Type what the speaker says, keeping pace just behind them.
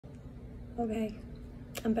Okay,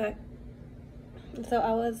 I'm back. So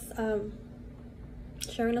I was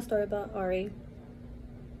sharing a story about Ari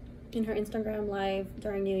in her Instagram live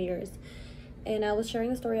during New Year's, and I was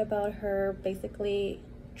sharing a story about her basically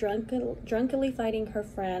drunkenly fighting her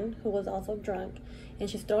friend who was also drunk, and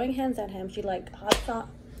she's throwing hands at him. She like hops out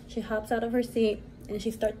of her seat and she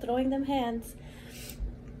starts throwing them hands.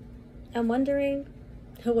 I'm wondering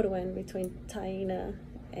who would win between PTIII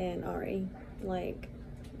and Ari. Like,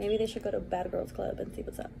 maybe they should go to Bad Girls Club and see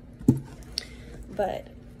what's up. But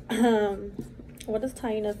what does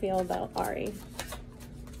PTIII feel about Ari?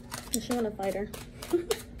 Does she want to fight her?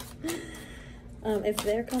 It's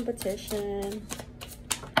their competition.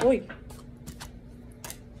 Oi.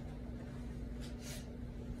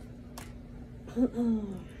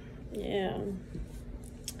 Yeah.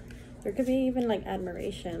 There could be even like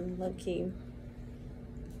admiration, low-key.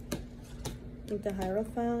 Like the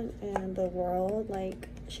Hierophant and the world, like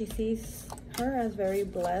she sees her as very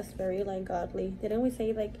blessed, very like godly. Didn't we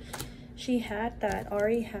say like she had that?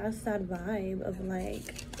 Ari has that vibe of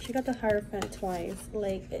like, she got the Hierophant twice.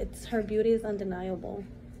 Like, it's, her beauty is undeniable.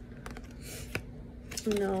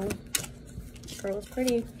 No, girl is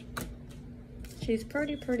pretty. She's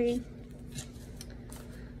pretty.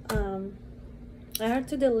 I had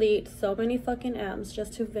to delete so many fucking apps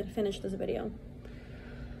just to finish this video.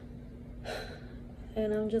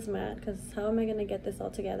 And I'm just mad because how am I gonna get this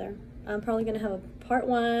all together? I'm probably gonna have a part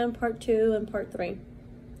 1, part 2, and part 3.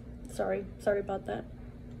 Sorry about that.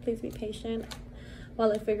 Please be patient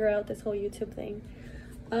while I figure out this whole YouTube thing.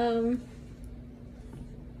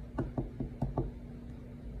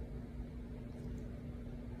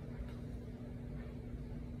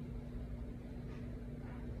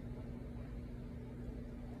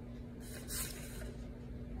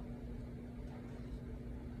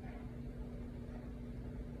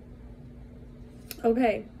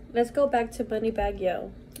 Okay, let's go back to Moneybagg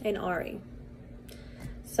Yo and Ari.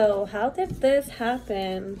 So how did this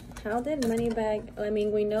happen? How did Moneybagg, I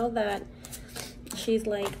mean, we know that she's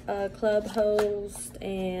like a club host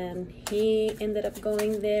and he ended up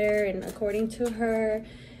going there, and according to her,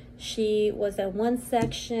 she was at one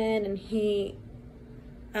section and he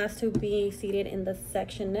asked to be seated in the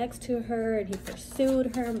section next to her, and he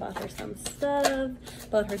pursued her and bought her some stuff,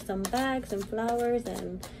 bought her some bags and flowers,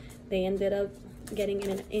 and they ended up getting in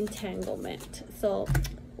an entanglement. So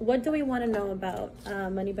what do we want to know about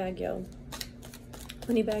Moneybagg Yo?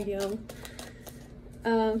 Moneybagg Yo.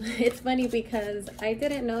 It's funny because I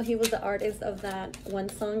didn't know he was the artist of that one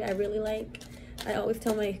song I really like. I always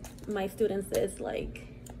tell my students this, like,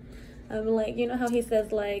 I'm like, you know how he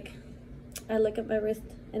says like, I look at my wrist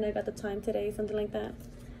and I got the time today, something like that.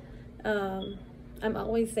 I'm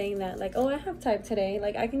always saying that, like, oh, I have time today.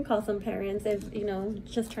 Like, I can call some parents if, you know,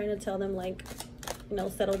 just trying to tell them, like, you know,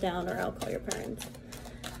 settle down, or I'll call your parents.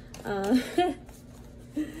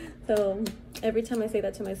 So every time I say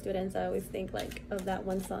that to my students, I always think like of that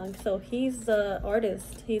one song. So he's the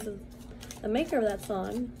artist, he's the maker of that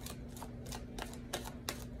song.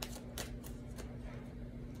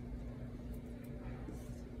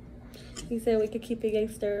 He said we could keep it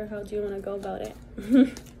gangster. How do you want to go about it?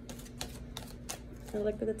 I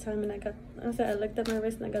looked at the time and I looked at my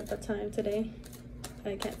wrist and I got the time today.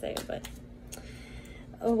 I can't say it, but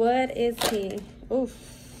what is he? Oof.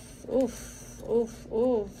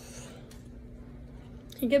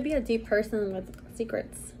 He could be a deep person with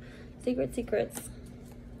secrets. Secrets.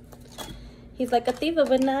 He's like a thief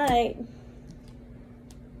of a night.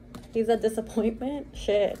 He's a disappointment.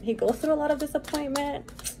 Shit. He goes through a lot of disappointment.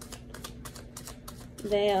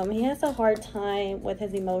 Damn, he has a hard time with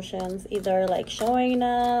his emotions. Either like showing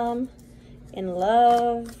them in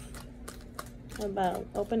love, about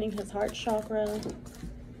opening his heart chakra.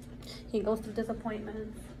 He goes through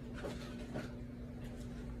disappointments.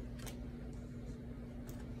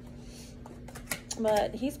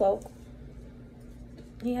 But he's woke.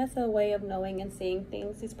 He has a way of knowing and seeing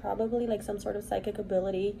things. He's probably like some sort of psychic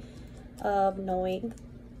ability of knowing.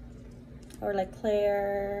 Or like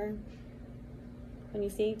clair. When you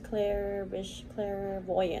see clairvoyant.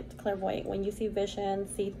 When you see vision,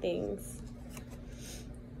 see things.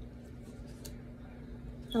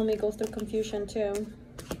 Homie goes through confusion too.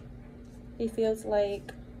 He feels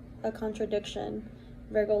like a contradiction.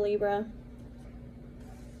 Virgo, Libra.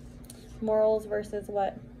 Morals versus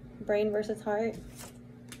what? Brain versus heart.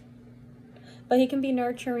 But he can be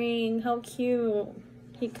nurturing. How cute.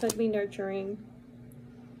 He could be nurturing.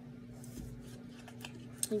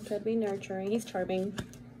 He's charming.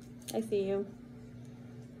 I see you.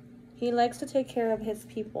 He likes to take care of his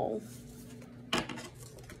people.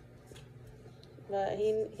 But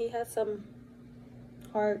he has some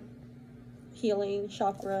heart healing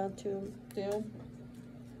chakra to do.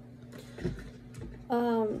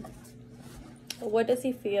 What does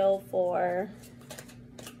he feel for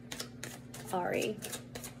Ari?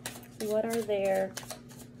 What are their...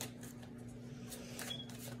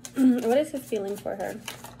 what is his feeling for her?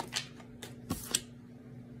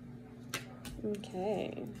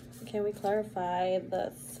 Okay. Can we clarify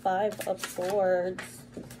the 5 of Swords?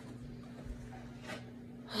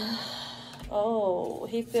 Oh,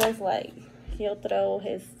 he feels like he'll throw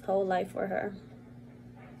his whole life for her.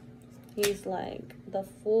 He's like the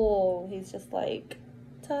fool. He's just like,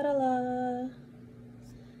 ta-da-la.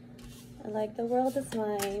 And like, the world is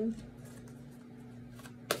mine.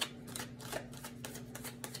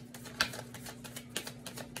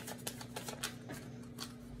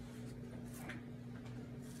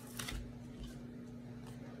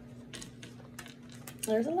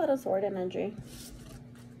 There's a lot of sword energy.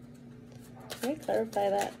 Can we clarify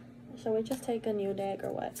that? Shall we just take a new deck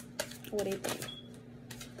or what? What do you think?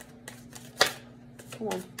 Come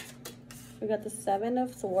on. We got the 7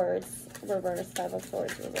 of Swords reverse, 5 of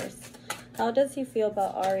Swords reverse. How does he feel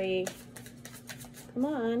about Ari? Come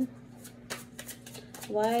on.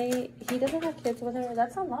 Why? He doesn't have kids with her.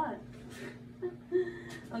 That's a lot.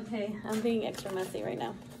 Okay, I'm being extra messy right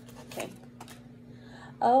now. Okay.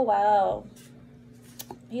 Oh, wow.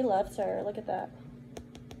 He loves her. Look at that.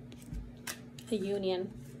 The union.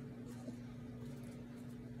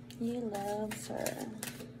 He loves her.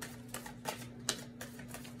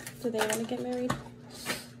 Do they want to get married?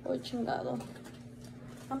 Oh, chingado.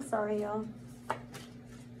 I'm sorry, y'all.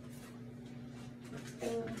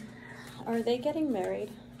 Are they getting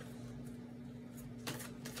married?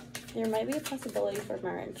 There might be a possibility for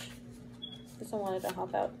marriage. Just wanted to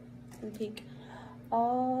hop out and peek.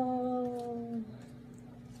 Oh.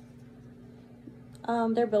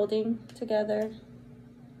 They're building together.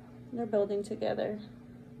 They're building together.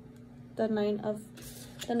 The nine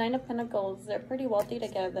of Pentacles. They're pretty wealthy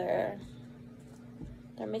together.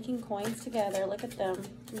 They're making coins together. Look at them.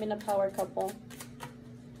 I'm in a power couple.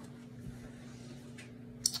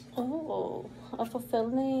 Oh, a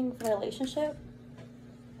fulfilling relationship.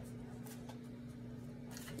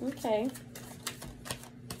 Okay.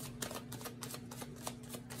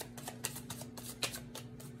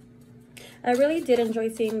 I really did enjoy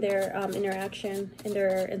seeing their interaction in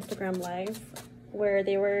their Instagram live, where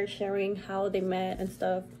they were sharing how they met and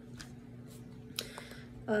stuff.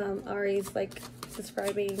 Ari's like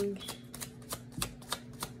describing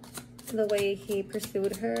the way he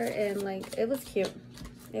pursued her, and like it was cute.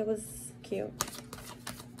 It was cute.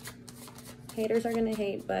 Haters are gonna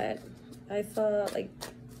hate, but I saw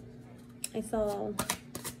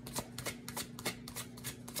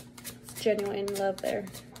genuine love there.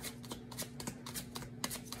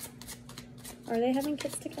 Are they having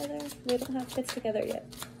kids together? They don't have kids together yet.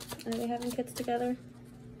 Are they having kids together?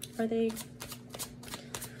 Are they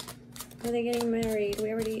getting married?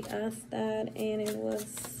 We already asked that, and it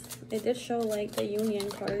did show like the union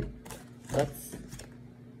card. Oops.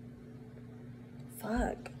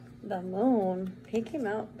 Fuck. The moon. He came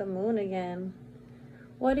out the moon again.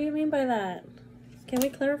 What do you mean by that? Can we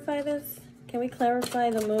clarify this? Can we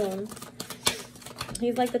clarify the moon?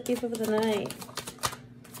 He's like the thief of the night.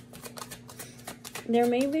 There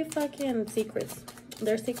may be fucking secrets.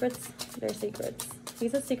 They're secrets. They're secrets.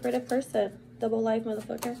 He's a secretive person. Double life,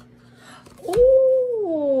 motherfucker.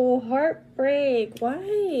 Ooh, heartbreak.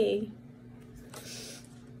 Why?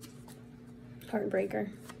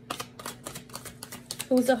 Heartbreaker.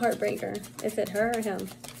 Who's a heartbreaker? Is it her or him?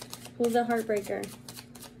 Who's a heartbreaker?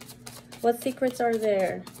 What secrets are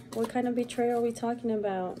there? What kind of betrayal are we talking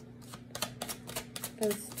about?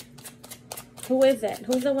 Because who is it?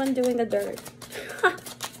 Who's the one doing the dirt?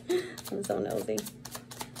 I'm so nosy.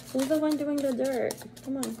 Who's the one doing the dirt?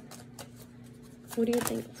 Come on. Who do you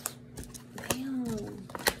think? Damn.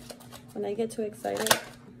 When I get too excited.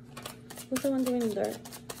 Who's the one doing the dirt?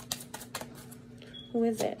 Who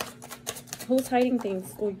is it? Who's hiding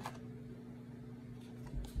things? Ooh.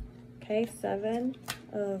 Okay, 7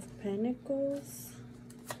 of Pentacles.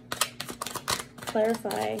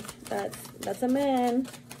 Clarify. That's a man.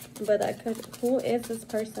 But that could... Who is this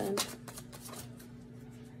person?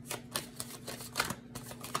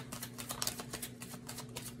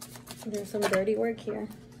 There's some dirty work here.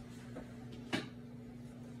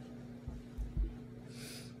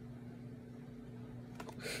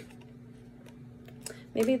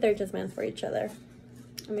 Maybe they're just meant for each other.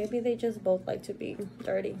 Maybe they just both like to be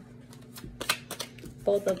dirty.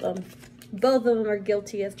 Both of them. Both of them are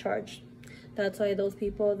guilty as charged. That's why those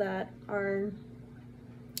people that are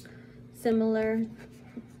similar,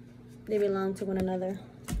 they belong to one another.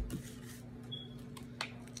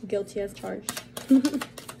 Guilty as charged.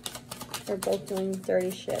 We're both doing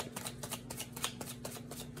dirty shit.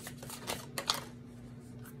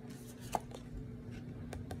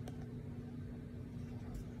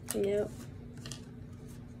 Yep.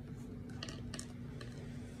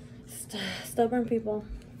 Stubborn people.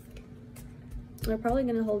 They're probably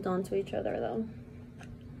gonna hold on to each other though.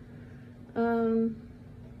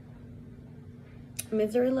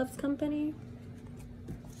 Misery loves company,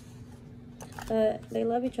 but they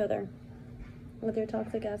love each other. With their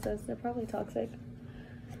toxic asses, they're probably toxic.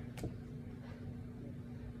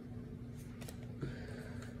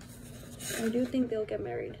 I do think they'll get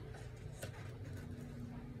married.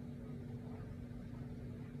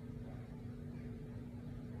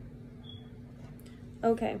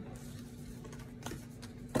 Okay.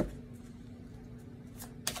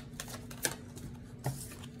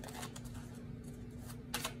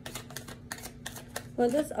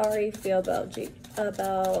 What does Ari feel about G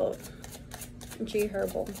Herbal?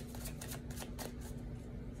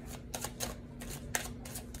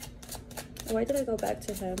 Why did I go back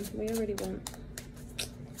to him? We already went.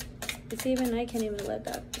 You see, even I can't even let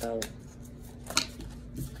that go.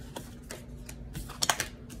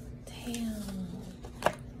 Damn.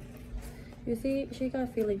 You see, she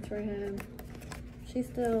got feelings for him. She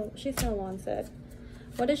still wants it.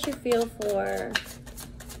 What does she feel for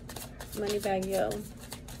Moneybagg Yo?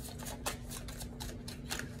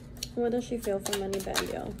 What does she feel for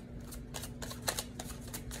Moneybagg Yo?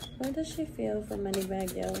 What does she feel for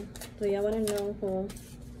Moneybagg Yo? Do y'all want to know who?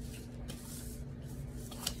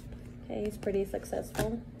 Okay, he's pretty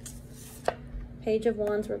successful. Page of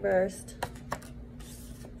Wands reversed.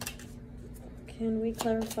 Can we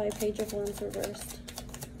clarify Page of Wands reversed?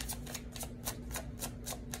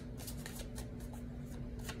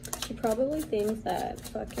 She probably thinks that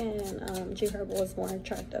fucking G Herbal is more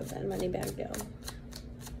attractive than Moneybagg Yo.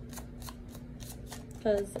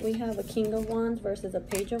 Because we have a King of Wands versus a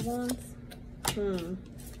Page of Wands.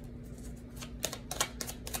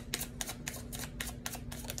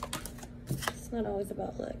 It's not always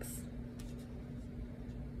about looks.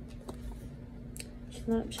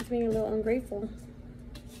 She's being a little ungrateful.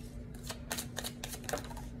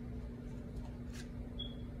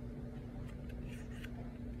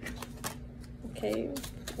 Okay,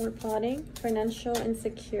 we're plotting financial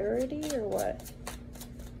insecurity or what?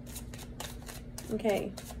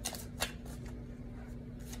 Okay.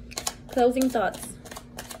 Closing thoughts.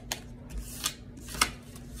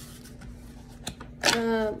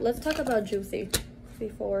 Let's talk about Juicy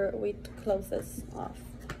before we close this off.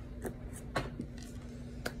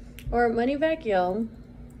 Or Moneybagg Yo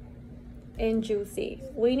and Juicy.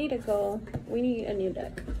 We need a new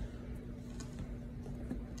deck.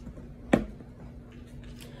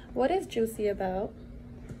 What is Juicy about?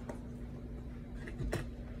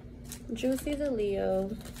 Juicy's a Leo.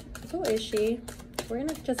 Who is she? We're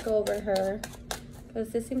gonna just go over her because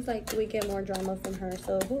this seems like we get more drama from her.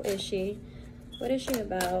 So who is she? What is she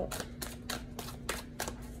about?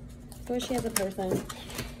 Who is she as a person?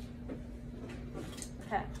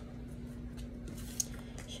 Okay.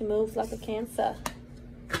 She moves like a Cancer.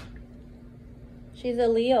 She's a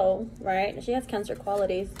Leo, right? She has Cancer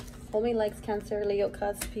qualities. Homie likes Cancer, Leo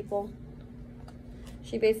cusp people.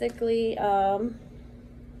 She basically,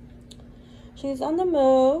 she's on the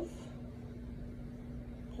move.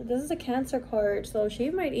 This is a Cancer card, so she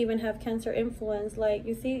might even have Cancer influence. Like,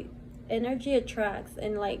 you see, energy attracts,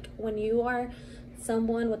 and like when you are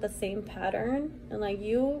someone with the same pattern, and like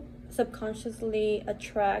you subconsciously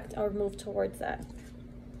attract or move towards that.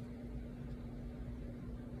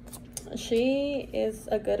 She is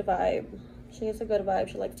a good vibe. She is a good vibe.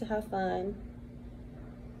 She likes to have fun.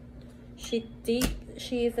 She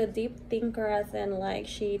is a deep thinker, as in like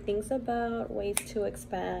she thinks about ways to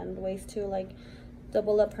expand, ways to like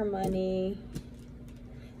double up her money.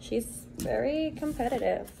 She's very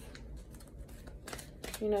competitive.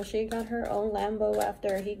 You know, she got her own Lambo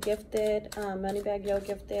after he gifted, Moneybagg Yo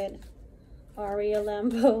gifted Ari a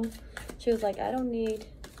Lambo. She was like, I don't need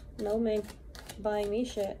no man buying me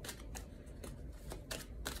shit.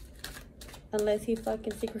 Unless he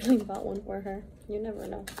fucking secretly bought one for her. You never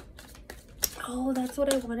know. Oh, that's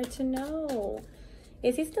what I wanted to know.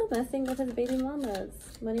 Is he still messing with his baby mamas?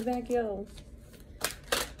 Moneybagg Yo.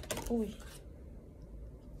 Ooh.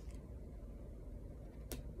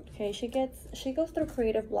 Okay, she goes through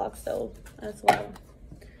creative blocks though as well.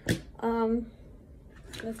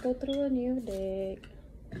 Let's go through a new deck.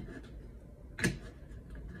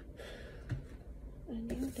 A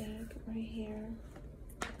new deck right here.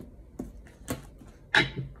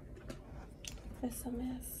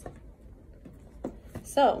 SMS.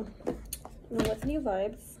 So, what's new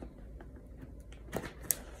vibes?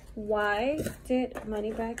 Why did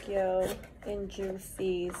Moneybagg Yo and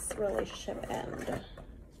Juicy's relationship end?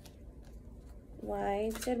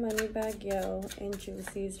 Why did Moneybagg Yo and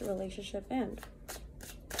Juicy's relationship end?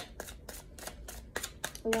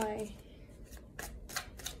 Why?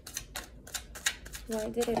 Why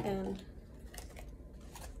did it end?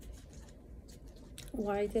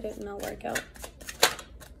 Why did it not work out?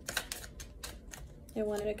 I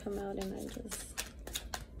wanted to come out and I just...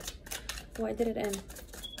 Why did it end?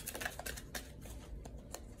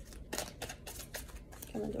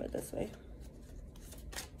 I'm gonna do it this way.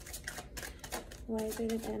 Why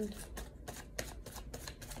did it end?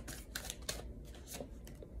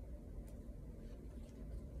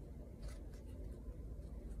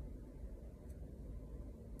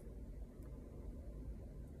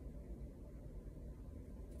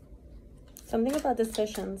 Something about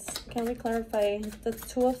decisions. Can we clarify? The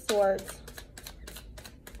Two of Swords.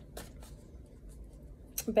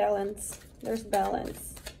 Balance. There's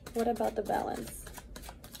balance. What about the balance?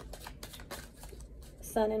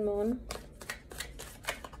 Sun and Moon.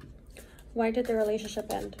 Why did the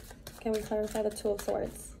relationship end? Can we clarify the Two of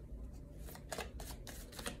Swords?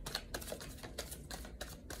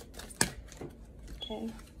 Okay.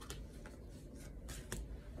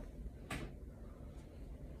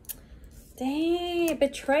 Dang,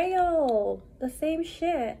 betrayal. The same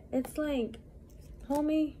shit. It's like,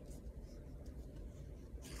 homie.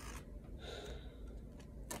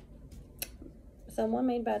 Someone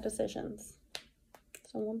made bad decisions.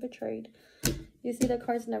 Someone betrayed. You see, the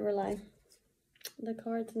cards never lie. The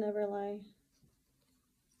cards never lie.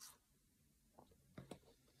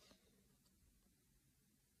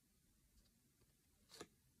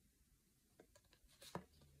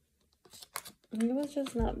 He was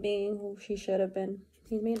just not being who she should have been.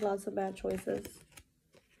 He made lots of bad choices.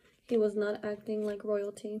 He was not acting like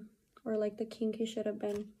royalty or like the king he should have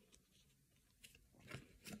been.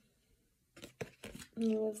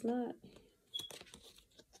 He was not.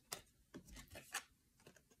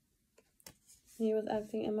 He was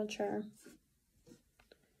acting immature.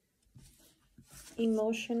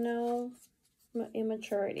 Emotional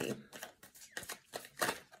immaturity.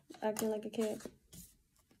 Acting like a kid.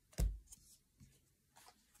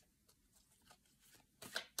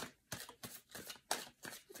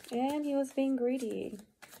 And he was being greedy.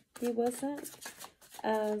 He wasn't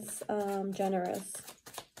as generous.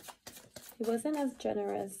 He wasn't as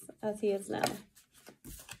generous as he is now.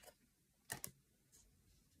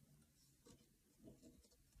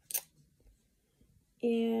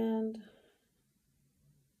 And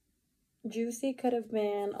Juicy could have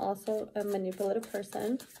been also a manipulative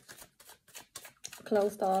person.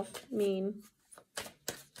 Closed off, mean.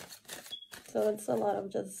 So it's a lot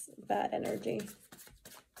of just bad energy.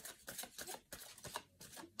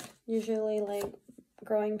 Usually like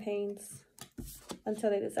growing pains until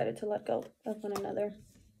they decided to let go of one another.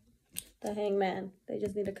 The hangman. They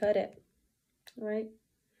just need to cut it. Right?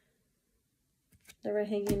 They were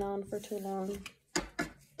hanging on for too long.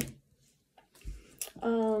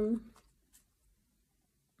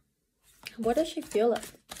 What does she feel like?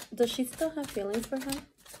 Does she still have feelings for him?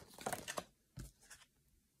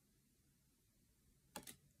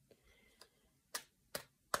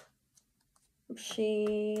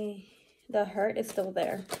 The hurt is still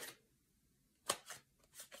there.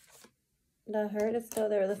 The hurt is still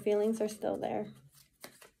there. The feelings are still there.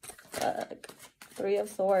 Three of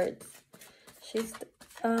Swords.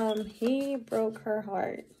 He broke her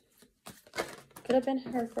heart. Could have been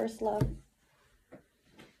her first love.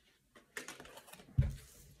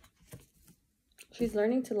 She's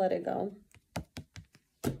learning to let it go.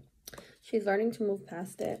 She's learning to move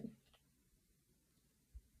past it.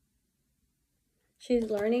 She's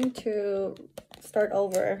learning to start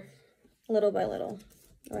over little by little,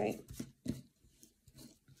 right?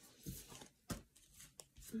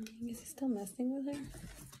 Is he still messing with her?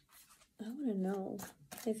 I want to know.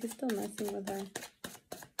 Is he still messing with her?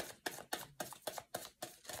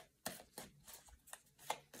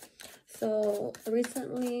 So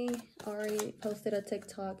recently, Ari posted a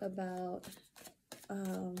TikTok about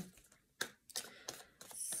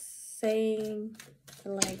saying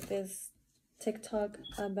like this TikTok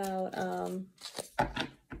about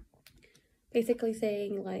basically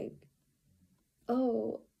saying like,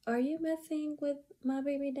 oh, are you messing with my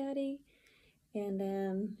baby daddy? And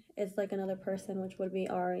then it's like another person, which would be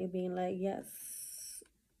Ari, being like, yes.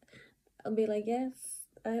 I'll be like, yes,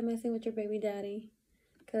 I am messing with your baby daddy.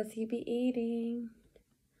 Because he be eating.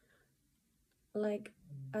 Like,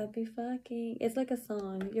 I be fucking. It's like a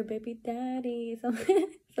song. Your baby daddy.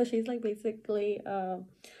 So she's like basically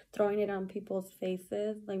throwing it on people's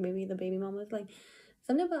faces. Like maybe the baby mama is like,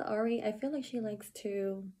 Something about Ari, I feel like she likes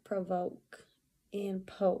to provoke and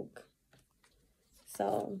poke.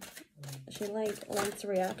 So she like wants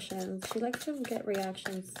reactions. She likes to get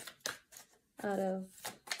reactions out of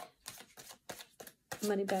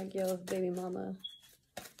Moneybagg Yo's baby mama.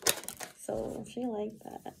 So she like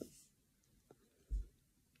that.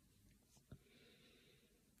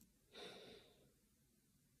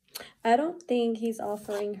 I don't think he's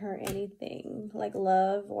offering her anything like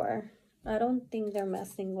love, or I don't think they're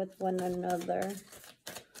messing with one another.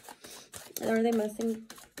 Are they messing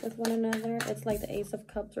with one another? It's like the Ace of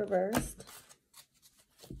Cups reversed.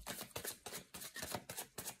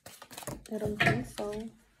 I don't think so.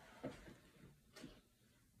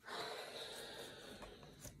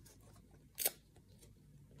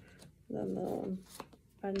 The Moon.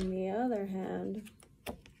 On the other hand,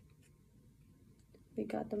 we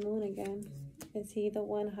got the Moon again. Is he the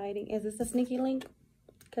one hiding? Is this the sneaky link?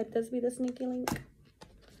 Could this be the sneaky link?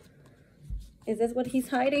 Is this what he's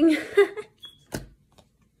hiding?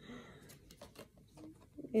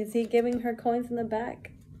 Is he giving her coins in the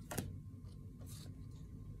back?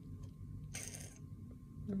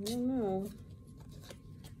 I don't know.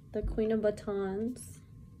 The Queen of Batons.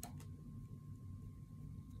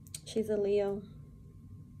 She's a Leo.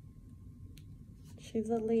 She's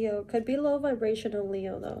a Leo. Could be low vibrational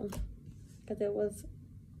Leo though, because it was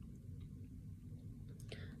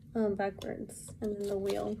backwards, and then the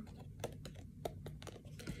wheel.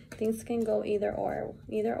 Things can go either or.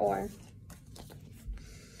 Either or.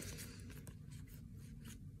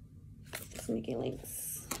 Sneaky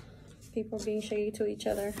links. People being shady to each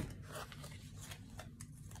other.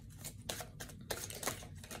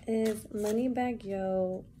 Is Moneybagg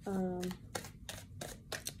Yo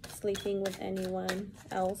sleeping with anyone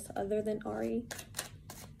else other than Ari?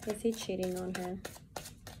 Is he cheating on her?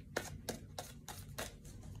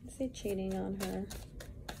 Is he cheating on her?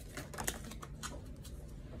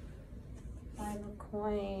 5 of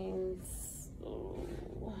Coins. Ooh.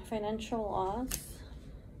 Financial loss.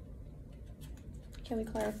 Can we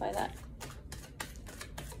clarify that?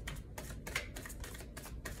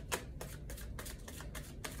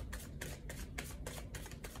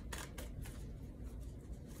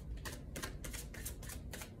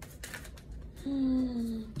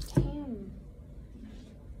 Damn.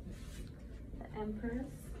 The Empress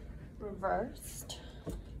reversed.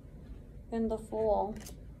 And the Fool.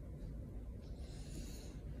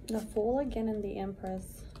 The Fool again and the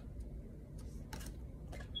Empress.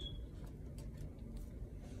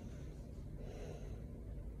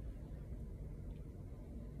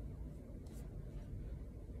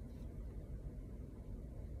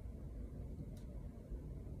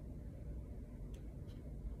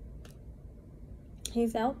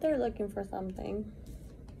 He's out there looking for something.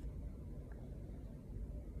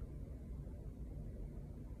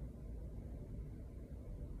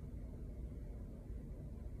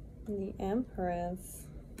 The Empress.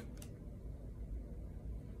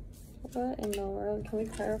 What in the world? Can we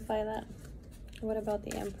clarify that? What about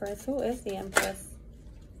the Empress? Who is the Empress?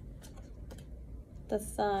 The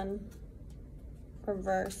Sun.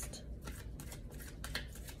 Reversed.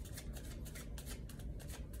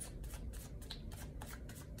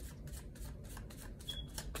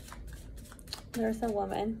 There's a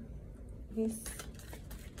woman.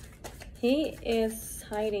 He is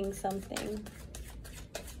hiding something.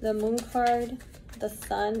 The Moon card, the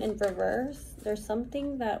Sun in reverse. There's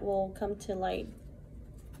something that will come to light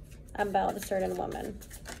about a certain woman.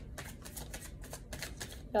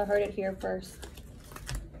 Y'all heard it here first.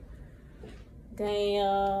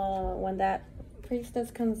 Damn, when that Priestess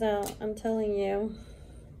comes out, I'm telling you,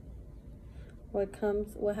 what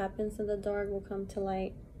happens in the dark will come to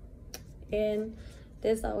light. And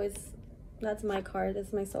this always, that's my card. This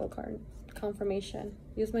is my soul card. Confirmation.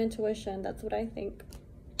 Use my intuition. That's what I think.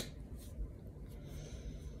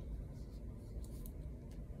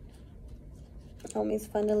 Homie's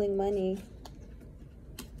funneling money.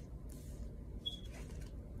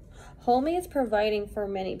 Homie is providing for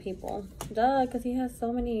many people. Duh, because he has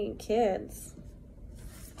so many kids.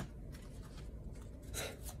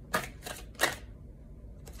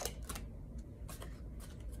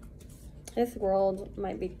 This world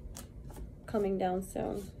might be coming down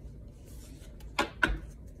soon.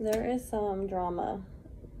 There is some drama,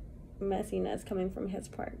 messiness coming from his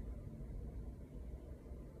part.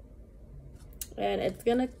 And it's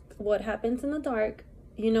gonna, what happens in the dark,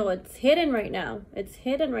 you know, it's hidden right now. It's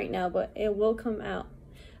hidden right now, but it will come out.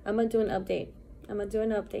 I'm gonna do an update. I'm gonna do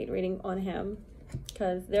an update reading on him.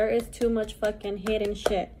 Because there is too much fucking hidden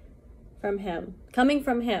shit from him. Coming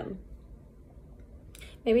from him.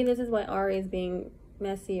 Maybe this is why Ari is being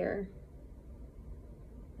messier.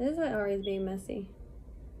 This is why Ari's being messy.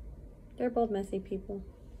 They're both messy people.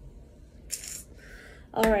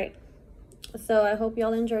 Alright. So I hope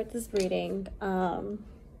y'all enjoyed this reading.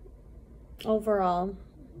 Overall,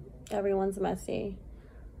 everyone's messy.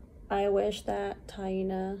 I wish that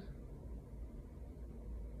PTIII,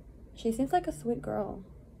 she seems like a sweet girl.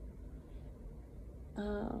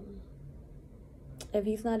 If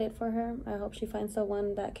he's not it for her, I hope she finds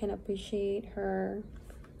someone that can appreciate her.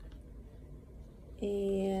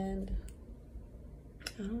 And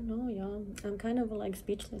I don't know, y'all. I'm kind of like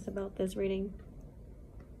speechless about this reading.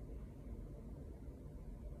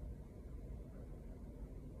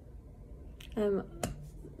 I'm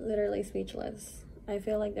literally speechless. I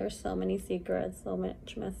feel like there's so many secrets, so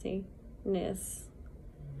much messiness.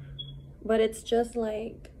 But it's just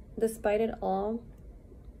like, despite it all,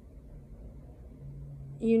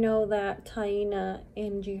 you know that PTIII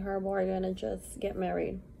and G Herbo are gonna just get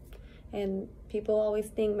married. And people always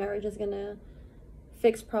think marriage is gonna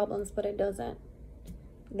fix problems, but it doesn't.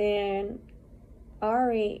 Then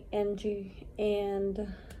Ari and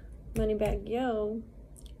Moneybagg Yo,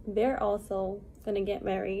 they're also gonna get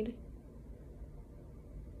married.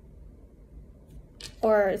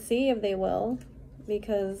 Or see if they will,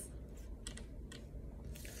 because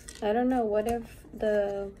I don't know, what if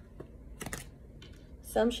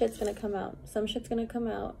some shit's gonna come out. Some shit's gonna come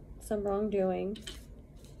out. Some wrongdoing.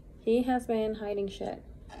 He has been hiding shit.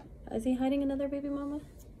 Is he hiding another baby mama?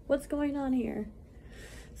 What's going on here?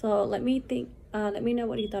 So let me know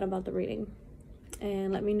what you thought about the reading.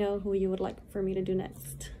 And let me know who you would like for me to do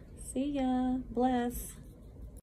next. See ya. Bless.